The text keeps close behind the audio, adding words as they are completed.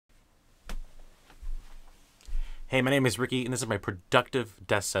Hey, my name is Ricky, and this is my productive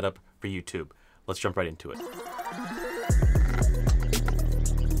desk setup for YouTube. Let's jump right into it.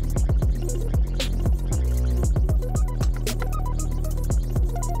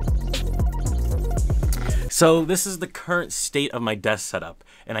 So this is the current state of my desk setup,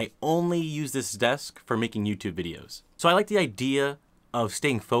 and I only use this desk for making YouTube videos. So I like the idea of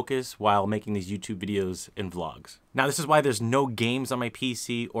staying focused while making these YouTube videos and vlogs. Now this is why there's no games on my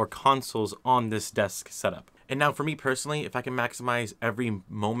PC or consoles on this desk setup. And now for me personally, if I can maximize every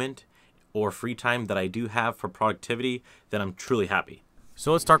moment or free time that I do have for productivity, then I'm truly happy.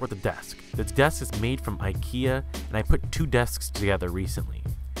 So let's start with the desk. This desk is made from IKEA, and I put two desks together recently.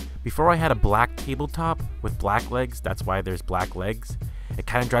 Before I had a black tabletop with black legs, that's why there's black legs. It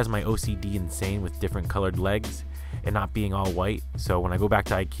kind of drives my OCD insane with different colored legs and not being all white. So when I go back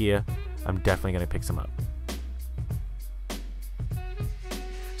to IKEA, I'm definitely gonna pick some up.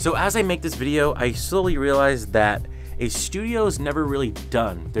 So as I make this video, I slowly realized that a studio is never really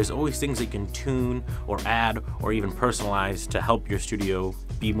done. There's always things that you can tune or add or even personalize to help your studio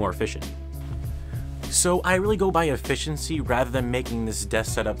be more efficient. So I really go by efficiency rather than making this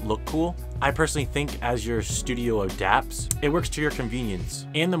desk setup look cool. I personally think as your studio adapts, it works to your convenience,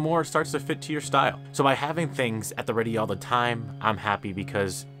 and the more it starts to fit to your style. So by having things at the ready all the time, I'm happy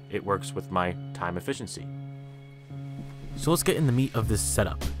because it works with my time efficiency. So let's get in the meat of this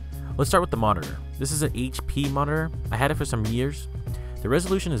setup. Let's start with the monitor. This is an HP monitor. I had it for some years. The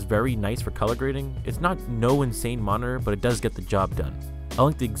resolution is very nice for color grading. It's not no insane monitor, but it does get the job done. I'll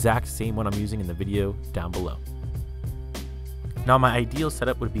link the exact same one I'm using in the video down below. Now my ideal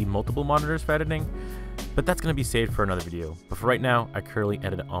setup would be multiple monitors for editing, but that's going to be saved for another video. But for right now, I currently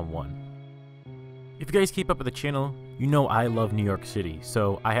edit on one. If you guys keep up with the channel, you know I love New York City,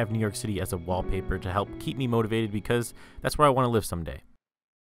 so I have New York City as a wallpaper to help keep me motivated because that's where I want to live someday.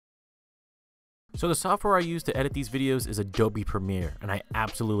 So the software I use to edit these videos is Adobe Premiere, and I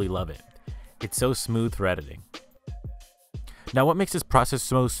absolutely love it. It's so smooth for editing. Now what makes this process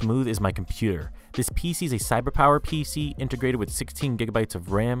so smooth is my computer. This PC is a CyberPowerPC integrated with 16 gigabytes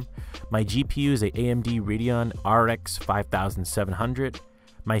of RAM. My GPU is a AMD Radeon RX 5700.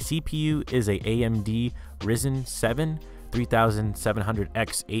 My CPU is a AMD Ryzen 7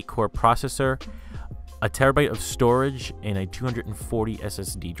 3700X 8-core processor, a terabyte of storage, and a 240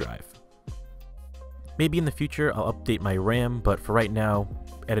 SSD drive. Maybe in the future I'll update my RAM, but for right now,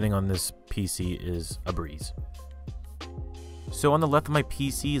 editing on this PC is a breeze. So on the left of my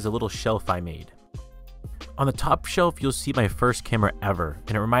PC is a little shelf I made. On the top shelf you'll see my first camera ever,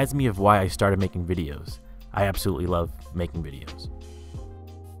 and it reminds me of why I started making videos. I absolutely love making videos.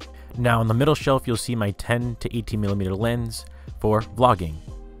 Now on the middle shelf you'll see my 10 to 18mm lens for vlogging.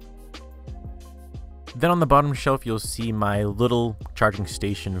 Then on the bottom shelf you'll see my little charging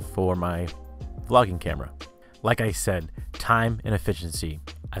station for my vlogging camera. Like I said, time and efficiency,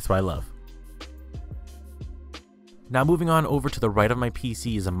 that's what I love. Now moving on over to the right of my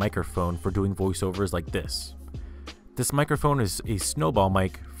PC is a microphone for doing voiceovers like this. This microphone is a Snowball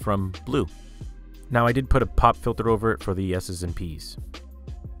Mic from Blue. Now I did put a pop filter over it for the S's and P's.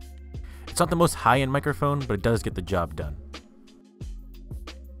 It's not the most high-end microphone, but it does get the job done.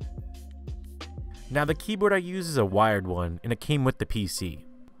 Now the keyboard I use is a wired one, and it came with the PC.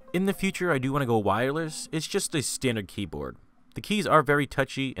 In the future I do want to go wireless. It's just a standard keyboard. The keys are very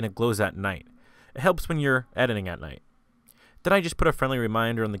touchy and it glows at night. It helps when you're editing at night. Then I just put a friendly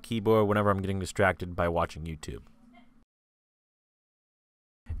reminder on the keyboard whenever I'm getting distracted by watching YouTube.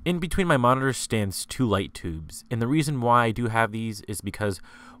 In between my monitors stands two light tubes, and the reason why I do have these is because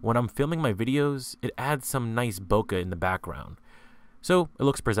when I'm filming my videos, it adds some nice bokeh in the background, so it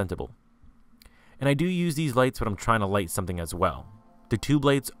looks presentable. And I do use these lights when I'm trying to light something as well. The tube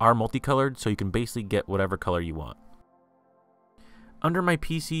lights are multicolored, so you can basically get whatever color you want. Under my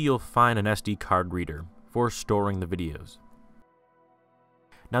PC you'll find an SD card reader for storing the videos.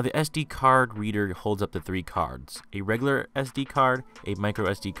 Now the SD card reader holds up to 3 cards: a regular SD card, a micro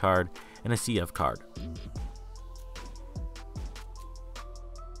SD card, and a CF card.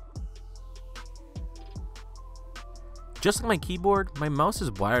 Just like my keyboard, my mouse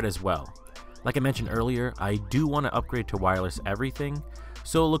is wired as well. Like I mentioned earlier, I do want to upgrade to wireless everything,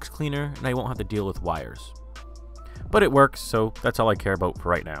 so it looks cleaner and I won't have to deal with wires. But it works, so that's all I care about for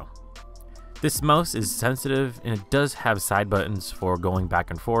right now. This mouse is sensitive and it does have side buttons for going back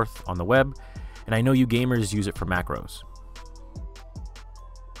and forth on the web, and I know you gamers use it for macros.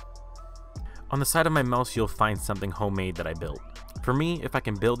 On the side of my mouse you'll find something homemade that I built. For me, if I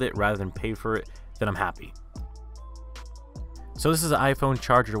can build it rather than pay for it, then I'm happy. So this is an iPhone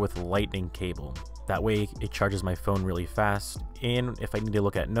charger with lightning cable. That way it charges my phone really fast, and if I need to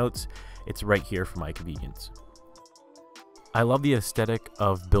look at notes, it's right here for my convenience. I love the aesthetic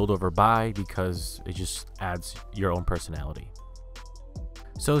of build over buy because it just adds your own personality.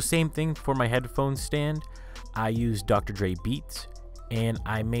 So same thing for my headphone stand. I use Dr. Dre Beats and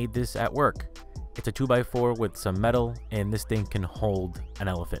I made this at work. It's a 2x4 with some metal and this thing can hold an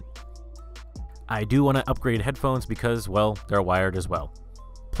elephant. I do want to upgrade headphones because, well, they're wired as well.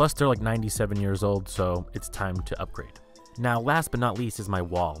 Plus they're like 97 years old, so it's time to upgrade. Now last but not least is my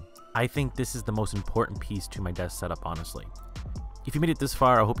wall. I think this is the most important piece to my desk setup, honestly. If you made it this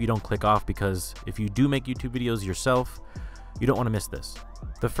far, I hope you don't click off because if you do make YouTube videos yourself, you don't want to miss this.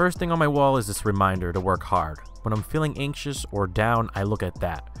 The first thing on my wall is this reminder to work hard. When I'm feeling anxious or down, I look at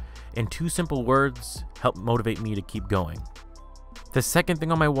that. And 2 simple words help motivate me to keep going. The second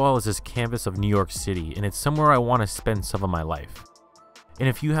thing on my wall is this canvas of New York City, and it's somewhere I want to spend some of my life. And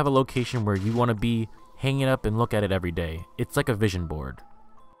if you have a location where you want to be, hang it up and look at it every day. It's like a vision board.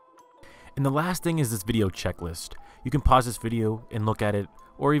 And the last thing is this video checklist. You can pause this video and look at it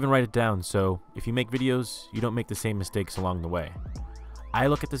or even write it down, so if you make videos, you don't make the same mistakes along the way. I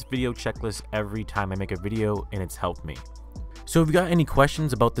look at this video checklist every time I make a video and it's helped me. So if you got any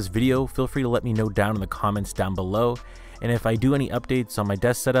questions about this video, feel free to let me know down in the comments down below, and if I do any updates on my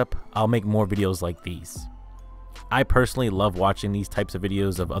desk setup, I'll make more videos like these. I personally love watching these types of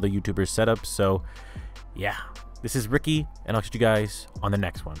videos of other YouTubers setups, so yeah. This is Ricky, and I'll catch you guys on the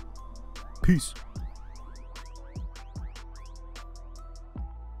next one. Peace.